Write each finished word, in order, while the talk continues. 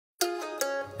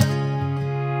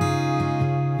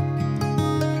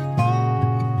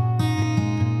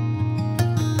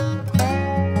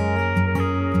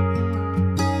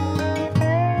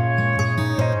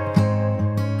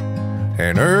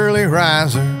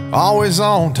riser, always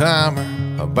on timer,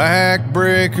 a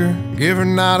backbreaker, giver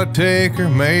not a taker,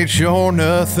 made sure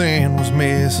nothing was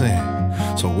missing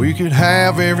so we could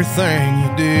have everything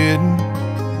you didn't.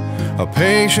 A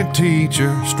patient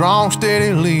teacher, strong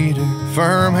steady leader,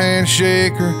 firm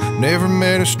handshaker, never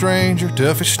met a stranger,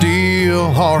 tough as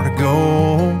steel, hard to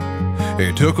go.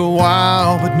 It took a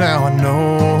while, but now I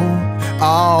know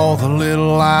all the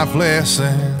little life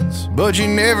lessons, but you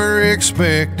never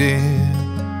expected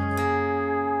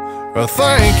a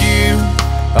thank you,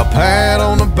 a pat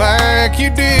on the back. You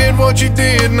did what you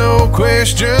did, no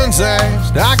questions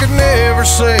asked. I could never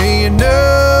say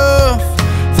enough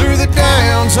through the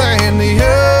downs and the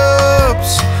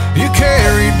ups. You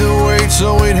carried the weight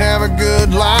so we'd have a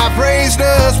good life, raised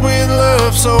us with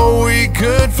love so we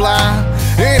could fly.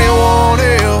 Anyone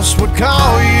else would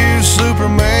call you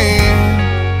Superman,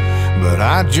 but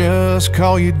I just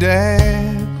call you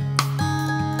Dad.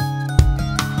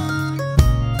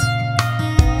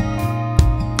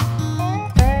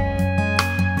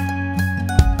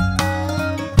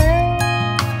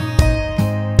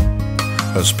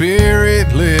 A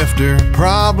spirit lifter,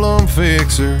 problem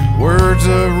fixer, words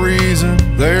of reason,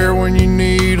 there when you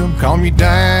need them, calm you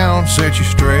down, set you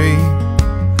straight.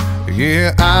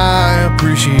 Yeah, I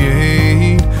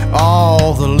appreciate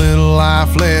all the little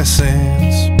life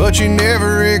lessons, but you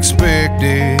never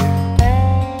expected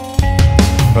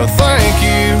a thank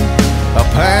you, a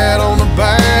pat on the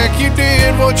back. You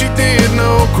did what you did,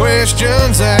 no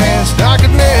questions asked. I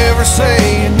could never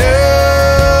say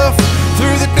enough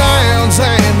through the downs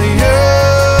and the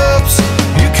ups.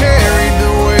 You carried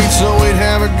the weight so we'd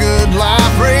have a good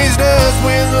life, raised us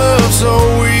with love so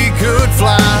we could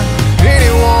fly.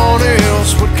 Anyone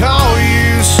else would call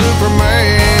you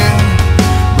Superman,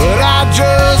 but I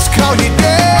just call you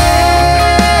Dad.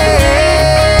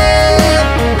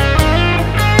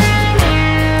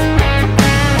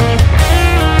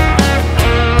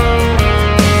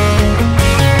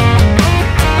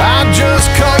 I just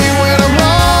call you when I'm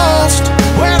lost,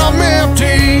 when I'm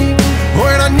empty,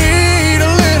 when I need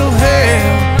a little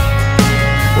help.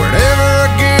 Whenever I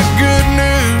get good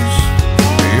news,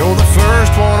 you're the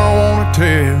first one I wanna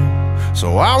tell.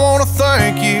 So I wanna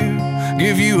thank you,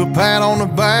 give you a pat on the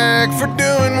back for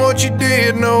doing what you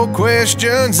did, no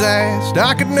questions asked.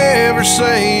 I could never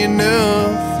say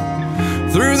enough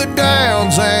through the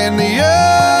downs and the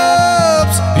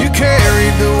ups. You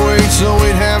carried the weight so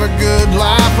we'd have a good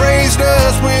life, raised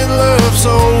us with love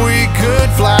so we could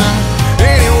fly.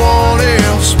 Anyone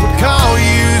else would call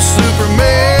you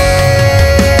Superman,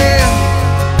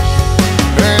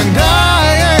 and I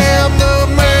am the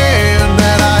man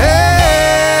that I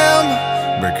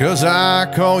am because I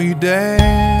call you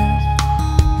Dad.